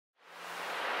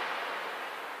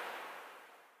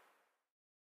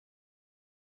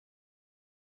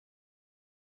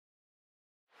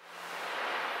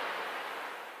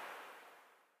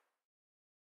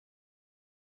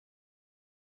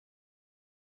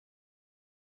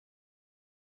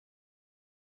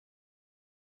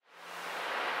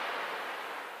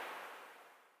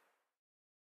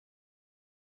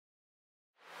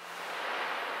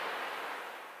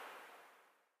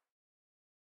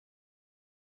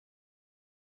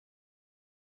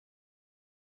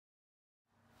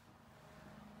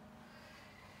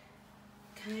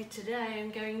Okay, today I'm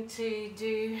going to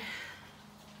do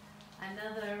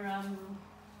another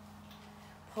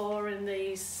pour in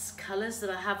these colours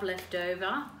that I have left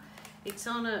over. It's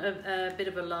on a bit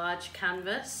of a large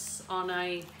canvas on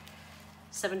a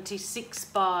 76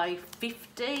 by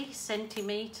 50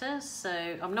 centimetres,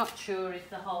 so I'm not sure if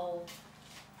the whole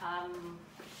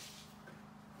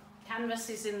canvas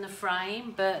is in the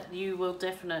frame, but you will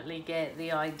definitely get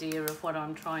the idea of what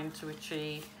I'm trying to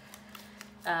achieve.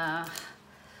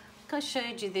 I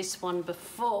showed you this one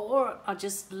before. I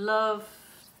just love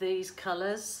these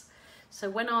colours. So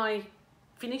when I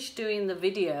finished doing the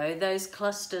video, those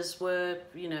clusters were,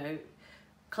 you know,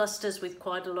 clusters with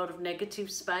quite a lot of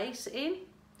negative space in,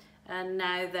 and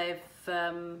now they've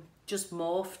just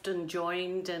morphed and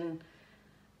joined and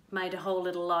made a whole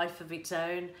little life of its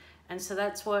own. And so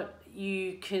that's what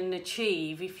you can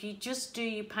achieve if you just do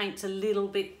your paints a little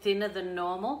bit thinner than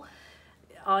normal.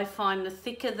 I find the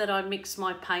thicker that I mix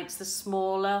my paints, the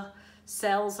smaller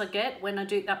cells I get. When I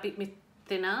do it that bit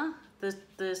thinner,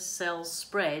 the cells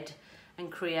spread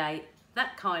and create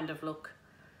that kind of look.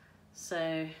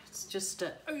 So it's just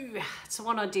it's the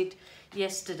one I did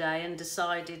yesterday and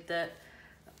decided that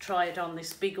I'd try it on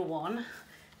this bigger one.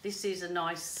 This is a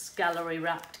nice gallery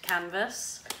wrapped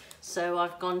canvas. So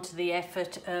I've gone to the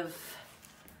effort of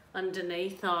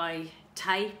underneath I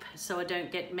tape so I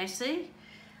don't get messy.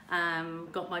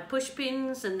 Got my push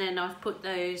pins, and then I've put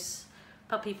those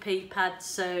puppy pea pads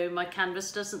so my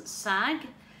canvas doesn't sag.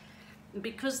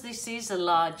 Because this is a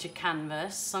larger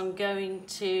canvas, I'm going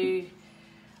to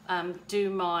do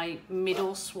my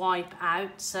middle swipe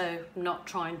out, so I'm not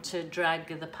trying to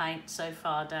drag the paint so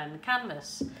far down the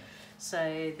canvas.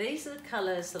 So these are the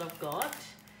colours that I've got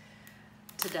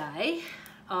today.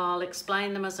 I'll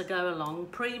explain them as I go along.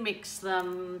 Pre-mixed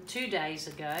them 2 days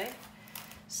ago.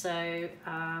 So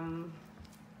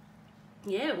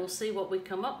yeah, we'll see what we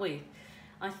come up with.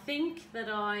 I think that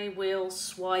I will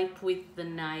swipe with the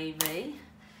navy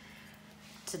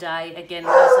today again,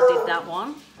 as I did that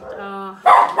one.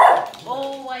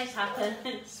 Always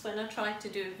happens when I try to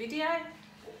do a video.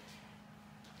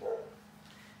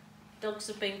 Dogs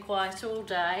have been quiet all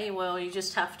day. Well, you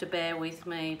just have to bear with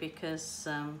me because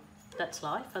that's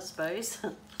life, I suppose.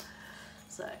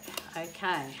 So,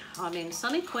 okay, I'm in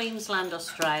sunny Queensland,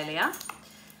 Australia,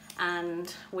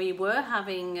 and we were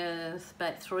having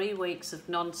about 3 weeks of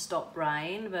non-stop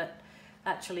rain, but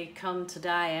actually come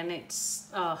today and it's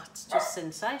just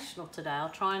sensational today. I'll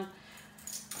try and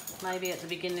maybe at the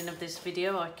beginning of this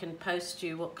video I can post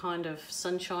you what kind of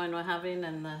sunshine we're having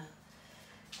and the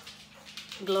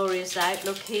glorious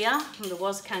outlook here. And there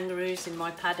was kangaroos in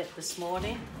my paddock this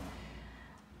morning,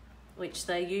 which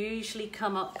they usually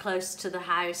come up close to the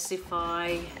house if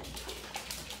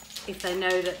they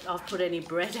know that I've put any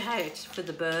bread out for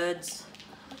the birds.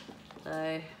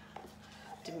 So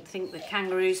didn't think the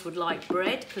kangaroos would like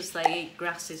bread because they eat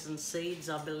grasses and seeds,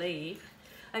 I believe.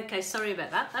 Okay, sorry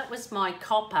about that. That was my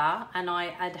copper, and I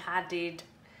had added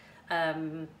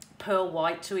pearl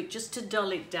white to it just to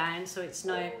dull it down so it's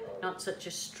not such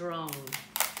a strong.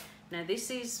 Now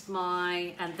this is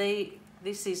my,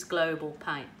 this is Global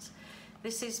Paint.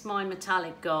 This is my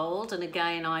metallic gold, and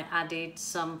again I added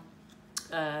some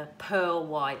pearl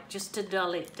white just to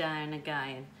dull it down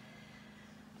again.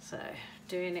 So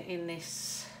doing it in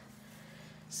this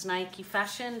snaky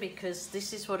fashion because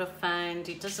this is what I found.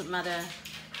 It doesn't matter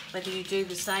whether you do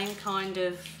the same kind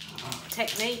of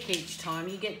technique each time,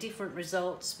 you get different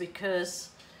results because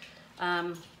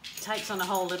it takes on a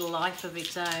whole little life of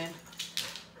its own.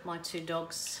 My 2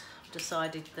 dogs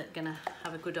decided they're gonna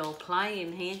have a good old play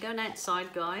in here. Going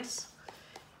outside, guys.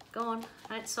 Go on,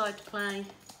 outside to play.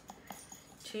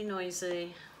 Too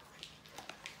noisy.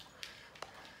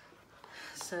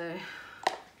 So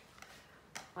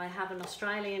I have an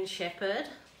Australian Shepherd,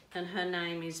 and her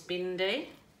name is Bindi,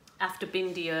 after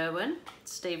Bindi Irwin,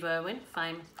 Steve Irwin,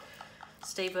 fame.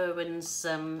 Steve Irwin's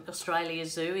Australia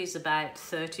Zoo is about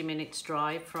 30 minutes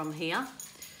drive from here.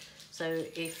 So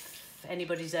if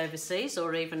anybody's overseas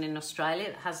or even in Australia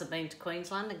that hasn't been to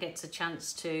Queensland and gets a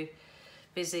chance to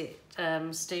visit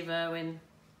Steve Irwin,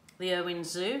 the Irwin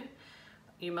Zoo,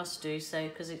 you must do so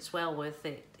because it's well worth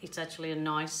it. It's actually a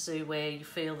nice zoo where you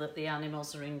feel that the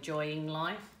animals are enjoying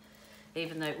life,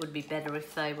 even though it would be better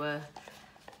if they were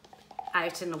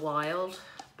out in the wild,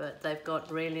 but they've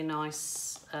got really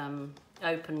nice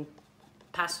open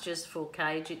pastures for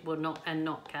cage, well not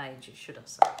cages, should I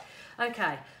say.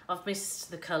 Okay, I've missed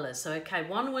the colours. So okay,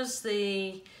 one was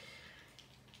the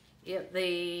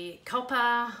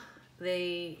copper,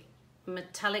 the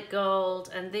metallic gold,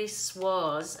 and this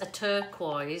was a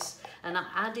turquoise, and I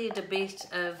added a bit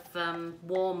of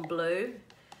warm blue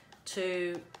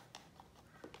to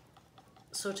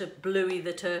sort of bluey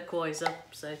the turquoise up,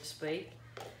 so to speak.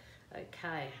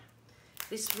 Okay,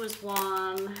 this was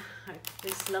one,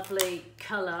 this lovely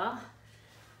colour.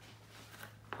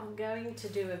 I'm going to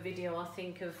do a video, I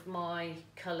think, of my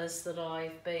colours that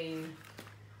I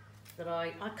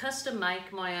custom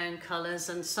make my own colours,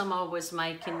 and some I was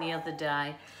making the other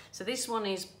day. So this one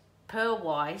is pearl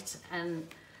white, and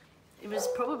it was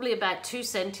probably about 2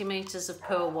 centimetres of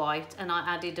pearl white, and I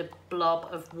added a blob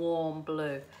of warm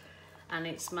blue, and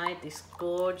it's made this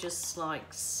gorgeous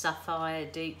like sapphire,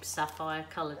 deep sapphire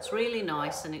colour. It's really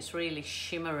nice and it's really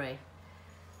shimmery.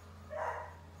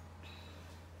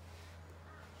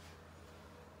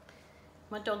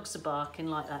 My dogs are barking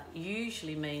like that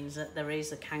usually means that there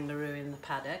is a kangaroo in the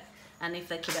paddock, and if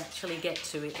they could actually get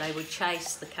to it they would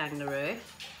chase the kangaroo,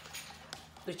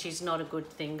 which is not a good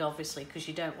thing obviously, because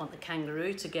you don't want the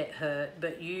kangaroo to get hurt,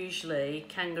 but usually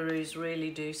kangaroos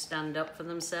really do stand up for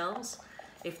themselves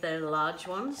if they're large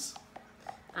ones,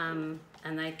 and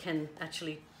they can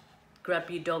actually grab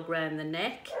your dog round the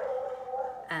neck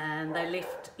and they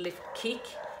lift kick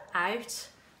out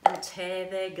and tear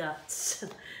their guts.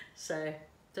 So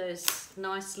those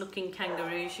nice looking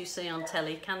kangaroos you see on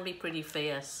telly can be pretty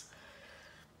fierce,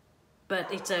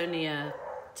 but it's only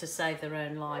to save their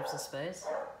own lives, I suppose.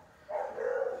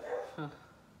 Huh.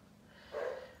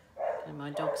 And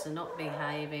my dogs are not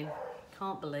behaving.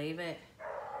 Can't believe it.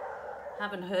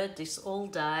 Haven't heard this all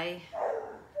day.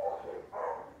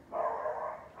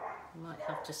 I might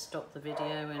have to stop the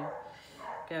video and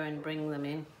go and bring them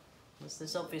in, because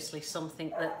there's obviously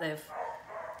something that they've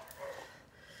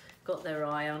got their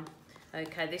eye on.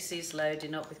 Okay, this is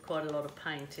loading up with quite a lot of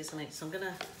paint, isn't it? So I'm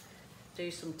gonna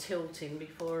do some tilting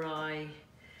before I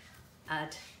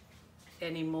add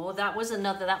any more. That was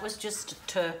just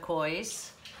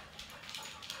turquoise.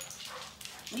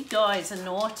 You guys are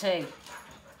naughty.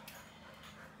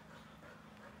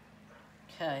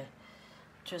 Okay,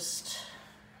 just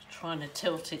trying to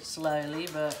tilt it slowly,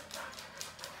 but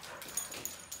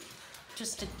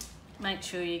just to make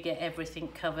sure you get everything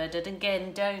covered. And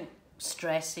again, don't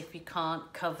stress if you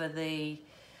can't cover the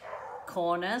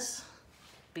corners,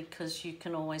 because you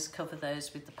can always cover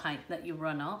those with the paint that you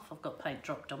run off. I've got paint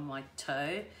dropped on my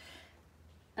toe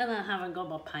and I haven't got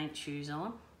my paint shoes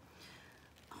on.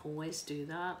 I always do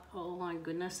that. Oh my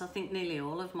goodness, I think nearly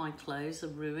all of my clothes are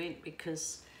ruined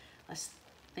because I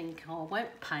think, oh, I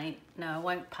won't paint. No, I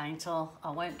won't paint, I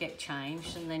won't get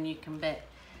changed, and then you can bet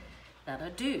that I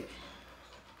do.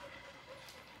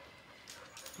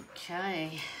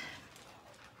 Okay,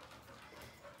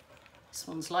 this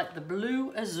one's like the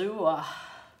blue azure.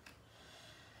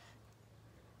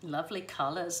 Lovely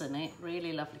colours in it,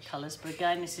 really lovely colours, but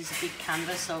again this is a big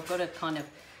canvas, so I've got to kind of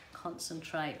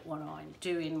concentrate what I'm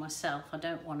doing myself. I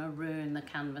don't want to ruin the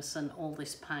canvas and all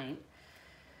this paint,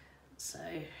 so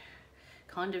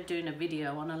kind of doing a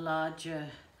video on a larger,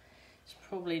 it's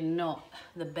probably not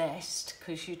the best,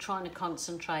 because you're trying to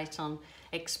concentrate on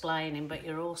explaining, but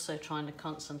you're also trying to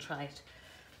concentrate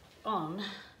on,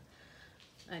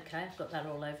 okay, I've got that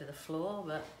all over the floor,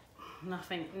 but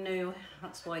nothing new.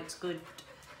 That's why it's good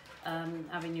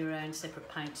having your own separate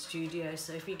paint studio.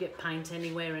 So if you get paint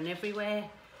anywhere and everywhere,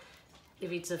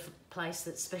 if it's a place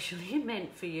that's specially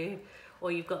meant for you,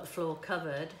 or you've got the floor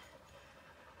covered,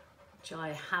 which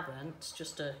I haven't, it's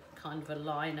just a kind of a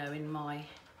lino in my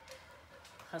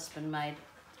husband made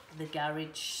the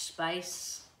garage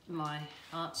space, my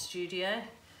art studio.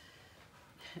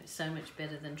 It's so much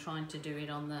better than trying to do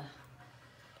it on the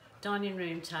dining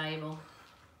room table.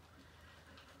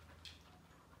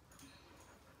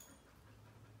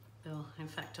 Oh, in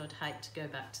fact, I'd hate to go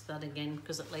back to that again,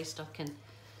 because at least I can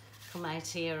come out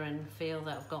here and feel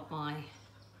that I've got my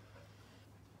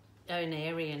own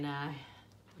area now,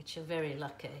 which are very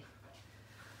lucky.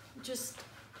 Just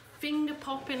finger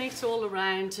popping it all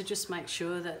around to just make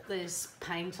sure that there's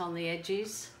paint on the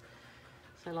edges.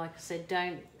 So like I said,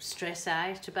 don't stress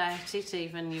out about it,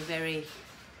 even you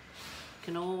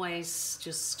can always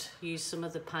just use some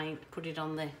of the paint, put it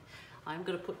on there. I'm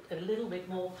going to put a little bit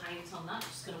more paint on that,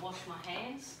 just going to wash my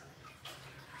hands.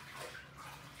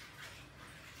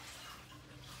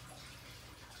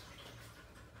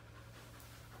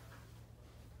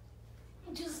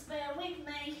 Just bear with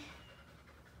me.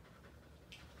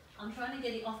 I'm trying to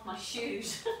get it off my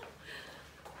shoes.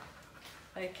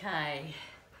 Okay.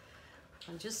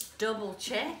 And just double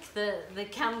check that the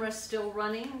camera's still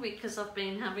running, because I've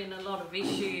been having a lot of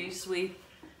issues with...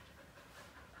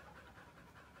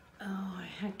 Oh,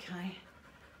 okay.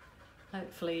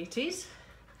 Hopefully it is.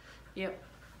 Yep.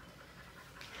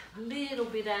 A little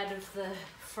bit out of the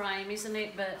frame, isn't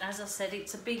it? But as I said,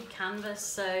 it's a big canvas,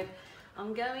 so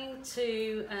I'm going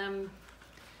to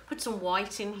put some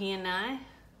white in here now.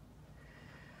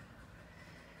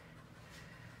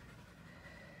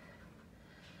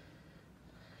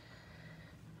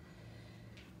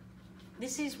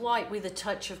 This is white with a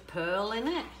touch of pearl in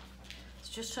it. It's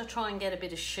just to try and get a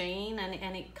bit of sheen,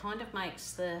 and it kind of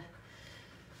makes the,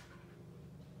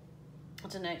 I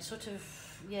don't know, it sort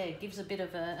of, yeah, it gives a bit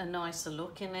of a nicer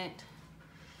look in it.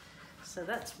 So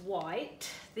that's white.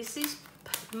 This is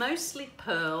mostly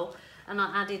pearl, and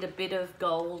I added a bit of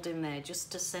gold in there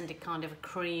just to send it kind of a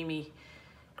creamy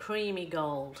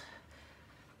gold.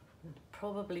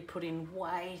 Probably put in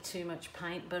way too much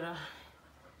paint, but I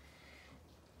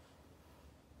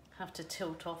have to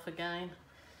tilt off again.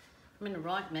 I'm in a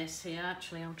right mess here,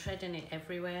 actually. I'm treading it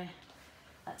everywhere.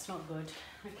 That's not good.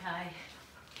 Okay,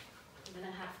 I'm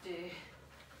gonna have to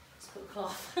split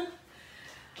cloth. I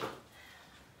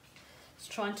was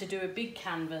trying to do a big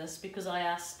canvas because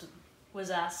I was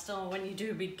asked, oh, when you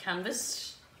do a big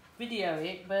canvas, video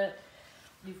it, but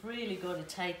you've really got to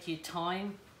take your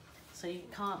time. So you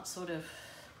can't sort of,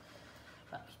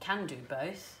 well, you can do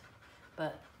both,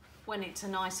 but when it's a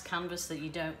nice canvas that you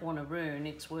don't want to ruin,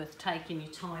 it's worth taking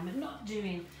your time and not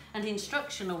doing an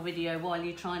instructional video while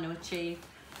you're trying to achieve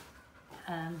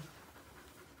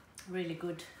really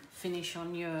good finish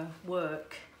on your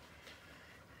work.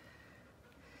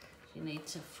 You need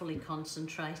to fully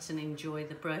concentrate and enjoy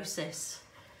the process.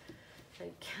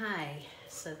 Okay,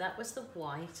 so that was the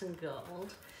white and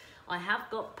gold. I have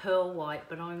got pearl white,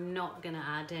 but I'm not going to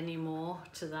add any more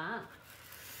to that.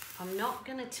 I'm not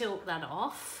going to tilt that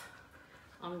off.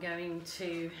 I'm going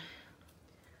to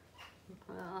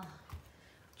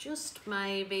just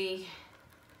maybe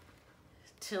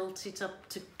tilt it up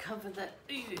to cover that,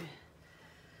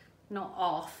 not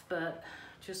off, but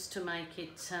just to make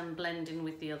it blend in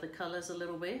with the other colours a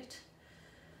little bit.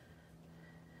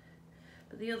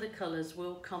 But the other colours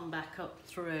will come back up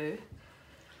through,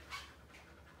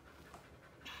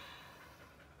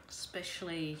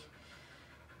 especially,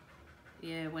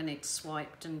 yeah, when it's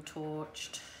swiped and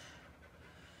torched.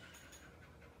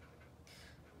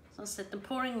 As I said, the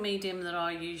pouring medium that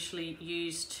I usually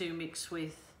use to mix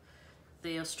with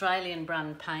the Australian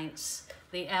brand paints,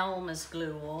 the Elmer's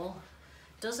Glue All,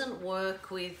 doesn't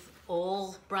work with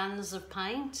all brands of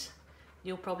paint.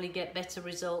 You'll probably get better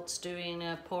results doing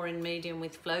a pouring medium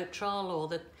with Floetrol or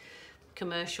the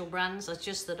commercial brands. It's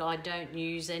just that I don't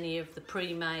use any of the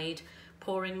pre-made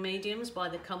pouring mediums by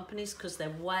the companies because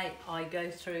I go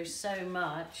through so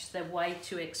much, they're way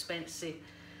too expensive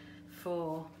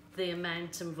for the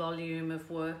amount and volume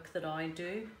of work that I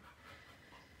do.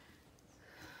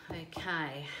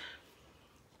 Okay,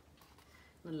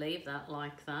 I'll leave that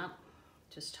like that,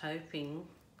 just hoping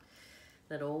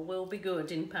that all will be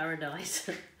good in paradise.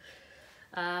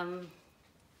 This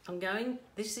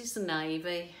is the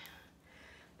navy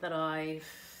that I'm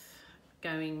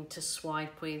going to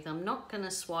swipe with. I'm not going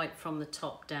to swipe from the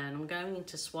top down, I'm going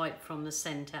to swipe from the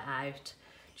center out,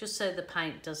 just so the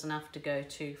paint doesn't have to go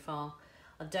too far.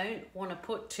 I don't want to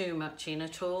put too much in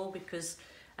at all because,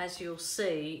 as you'll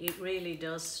see, it really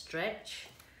does stretch.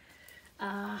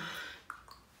 Okay,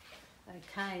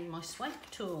 my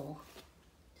swipe tool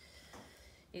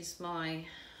is my,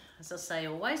 as I say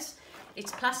always,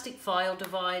 it's plastic file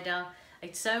divider.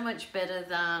 It's so much better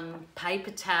than paper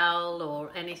towel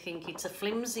or anything. It's a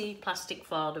flimsy plastic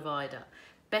file divider.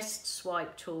 Best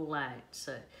swipe tool out.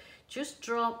 So just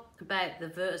drop about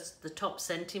the top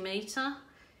centimetre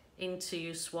into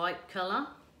your swipe colour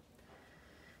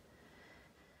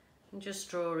and just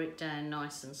draw it down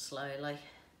nice and slowly.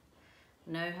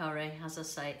 No hurry, as I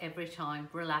say every time,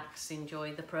 relax,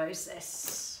 enjoy the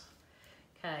process.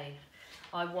 Okay,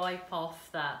 I wipe off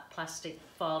that plastic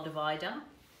file divider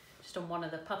just on one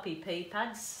of the puppy pea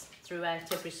pads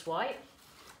throughout every swipe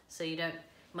so you don't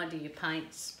muddy your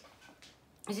paints.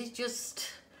 This is just,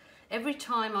 every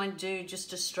time I do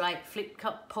just a straight flip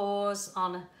cup pours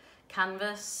on a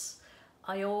canvas,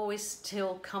 I always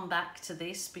still come back to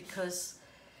this because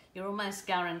you're almost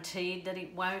guaranteed that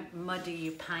it won't muddy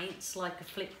your paints like a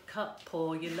flip cup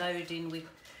pour. You're loading with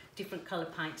different colour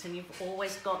paints and you've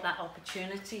always got that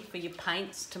opportunity for your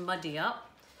paints to muddy up.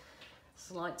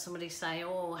 It's like somebody say,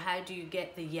 oh, how do you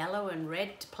get the yellow and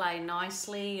red to play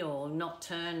nicely or not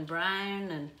turn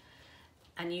brown?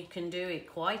 And you can do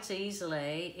it quite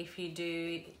easily if you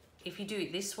do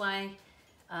it this way,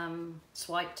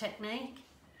 swipe technique.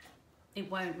 It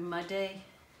won't muddy.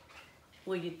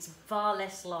 Well, it's far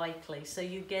less likely, so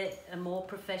you get a more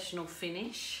professional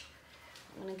finish.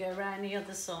 I'm going to go around the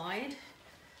other side.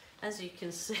 As you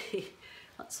can see,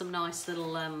 got some nice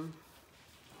little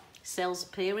cells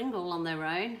appearing all on their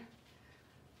own.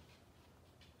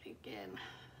 again.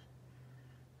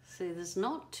 See, there's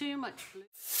not too much blue.